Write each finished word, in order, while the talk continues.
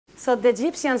So the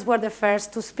Egyptians were the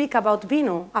first to speak about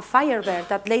Binu, a firebird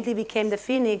that later became the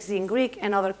phoenix in Greek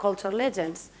and other cultural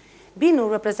legends. Binu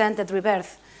represented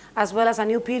rebirth, as well as a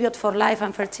new period for life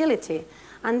and fertility.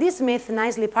 And this myth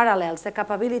nicely parallels the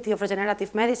capability of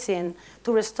regenerative medicine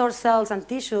to restore cells and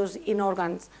tissues in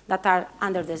organs that are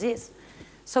under disease.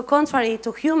 So contrary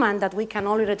to human, that we can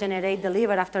only regenerate the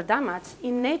liver after damage,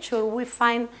 in nature we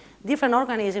find different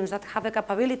organisms that have the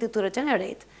capability to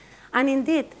regenerate. And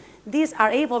indeed, these are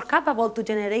capable to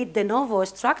generate de novo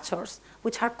structures,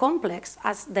 which are complex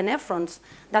as the nephrons,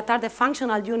 that are the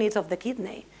functional units of the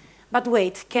kidney. But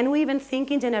wait, can we even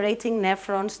think in generating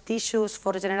nephrons, tissues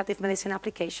for regenerative medicine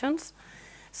applications?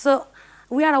 So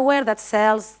we are aware that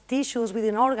cells, tissues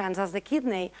within organs, as the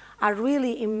kidney, are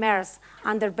really immersed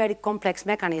under very complex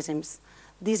mechanisms.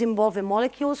 These involve the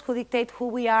molecules who dictate who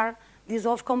we are,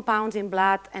 dissolved compounds in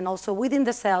blood, and also within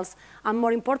the cells, and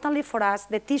more importantly for us,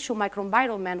 the tissue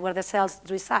microenvironment where the cells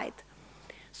reside.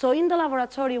 So in the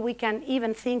laboratory, we can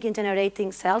even think in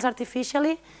generating cells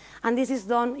artificially, and this is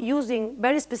done using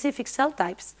very specific cell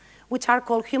types, which are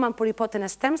called human pluripotent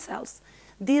stem cells.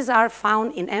 These are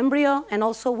found in embryo, and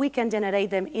also we can generate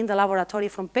them in the laboratory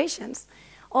from patients.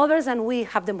 Others and we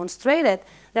have demonstrated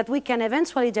that we can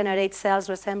eventually generate cells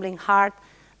resembling heart,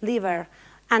 liver,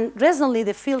 and recently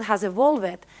the field has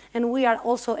evolved, and we are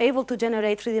also able to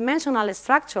generate three-dimensional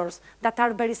structures that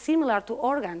are very similar to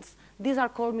organs. These are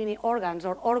called mini organs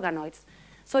or organoids.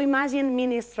 So imagine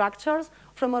mini structures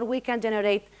from where we can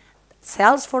generate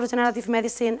cells for regenerative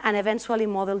medicine and eventually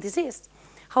model disease.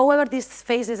 However, this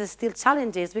faces still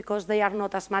challenges because they are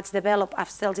not as much developed as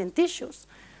cells in tissues.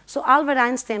 So Albert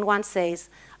Einstein once says,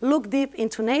 look deep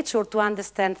into nature to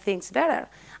understand things better.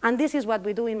 And this is what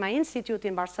we do in my institute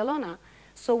in Barcelona.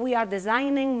 So we are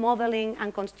designing, modeling,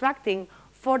 and constructing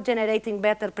for generating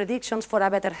better predictions for a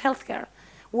better healthcare,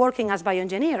 working as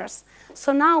bioengineers.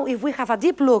 So now if we have a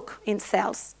deep look in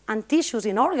cells and tissues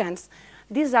in organs,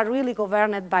 these are really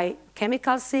governed by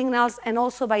chemical signals and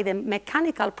also by the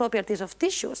mechanical properties of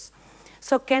tissues.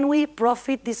 So can we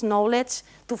profit this knowledge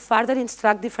to further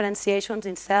instruct differentiations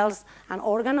in cells and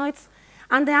organoids?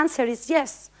 And the answer is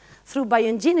yes. Through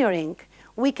bioengineering,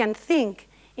 we can think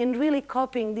in really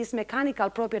copying these mechanical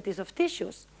properties of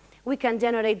tissues. We can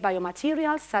generate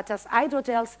biomaterials such as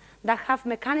hydrogels that have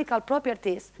mechanical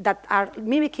properties that are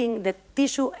mimicking the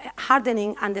tissue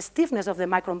hardening and the stiffness of the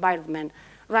microenvironment,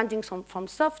 ranging from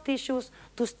soft tissues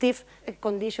to stiff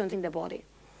conditions in the body.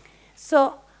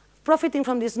 So profiting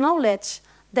from this knowledge,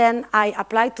 then I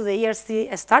applied to the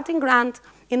ERC starting grant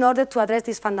in order to address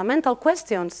these fundamental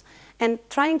questions and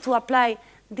trying to apply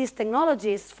these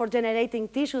technologies for generating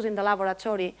tissues in the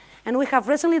laboratory. And we have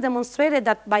recently demonstrated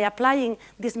that by applying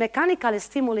these mechanical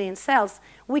stimuli in cells,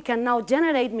 we can now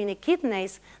generate mini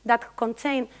kidneys that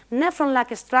contain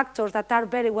nephron-like structures that are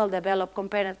very well developed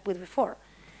compared with before.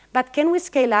 But can we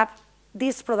scale up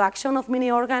this production of mini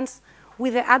organs?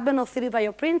 With the advent of 3D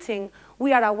bioprinting,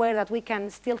 we are aware that we can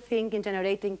still think in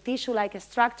generating tissue-like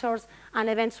structures and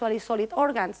eventually solid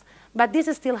organs. But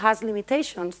this still has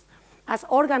limitations, as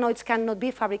organoids cannot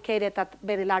be fabricated at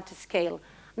very large scale,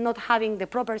 not having the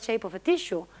proper shape of a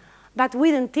tissue. But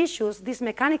within tissues, these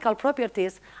mechanical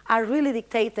properties are really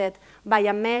dictated by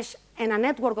a mesh and a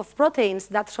network of proteins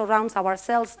that surrounds our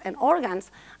cells and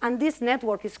organs, and this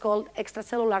network is called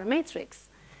extracellular matrix.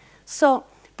 So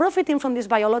profiting from this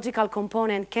biological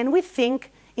component, can we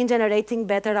think in generating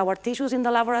better our tissues in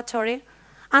the laboratory?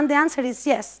 And the answer is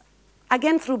yes.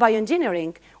 Again, through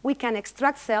bioengineering, we can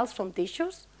extract cells from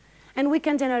tissues, and we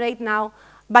can generate now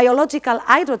biological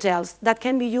hydrogels that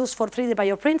can be used for 3D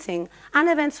bioprinting, and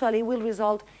eventually will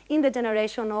result in the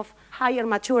generation of higher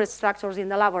mature structures in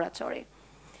the laboratory.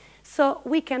 So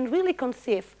we can really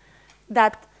conceive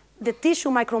that the tissue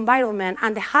microenvironment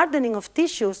and the hardening of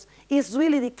tissues is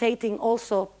really dictating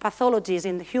also pathologies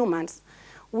in the humans.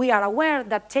 We are aware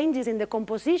that changes in the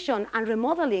composition and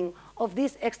remodeling of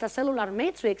this extracellular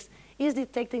matrix is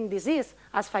dictating disease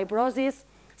as fibrosis,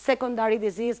 secondary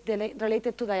disease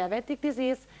related to diabetic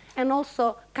disease, and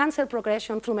also cancer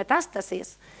progression through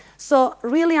metastasis. So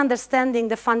really understanding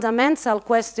the fundamental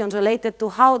questions related to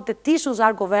how the tissues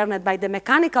are governed by the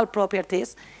mechanical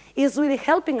properties is really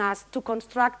helping us to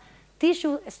construct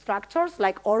tissue structures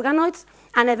like organoids,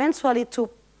 and eventually to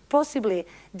possibly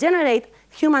generate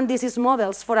human disease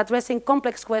models for addressing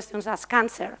complex questions as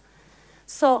cancer.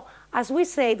 So as we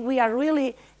said, we are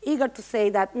really eager to say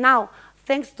that now,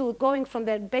 thanks to going from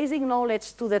the basic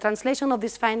knowledge to the translation of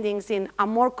these findings in a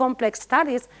more complex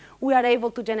studies, we are able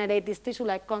to generate these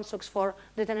tissue-like constructs for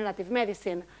regenerative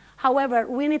medicine. However,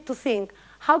 we need to think,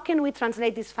 how can we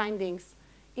translate these findings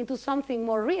into something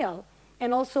more real?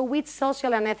 and also which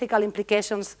social and ethical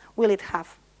implications will it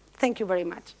have. Thank you very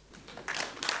much.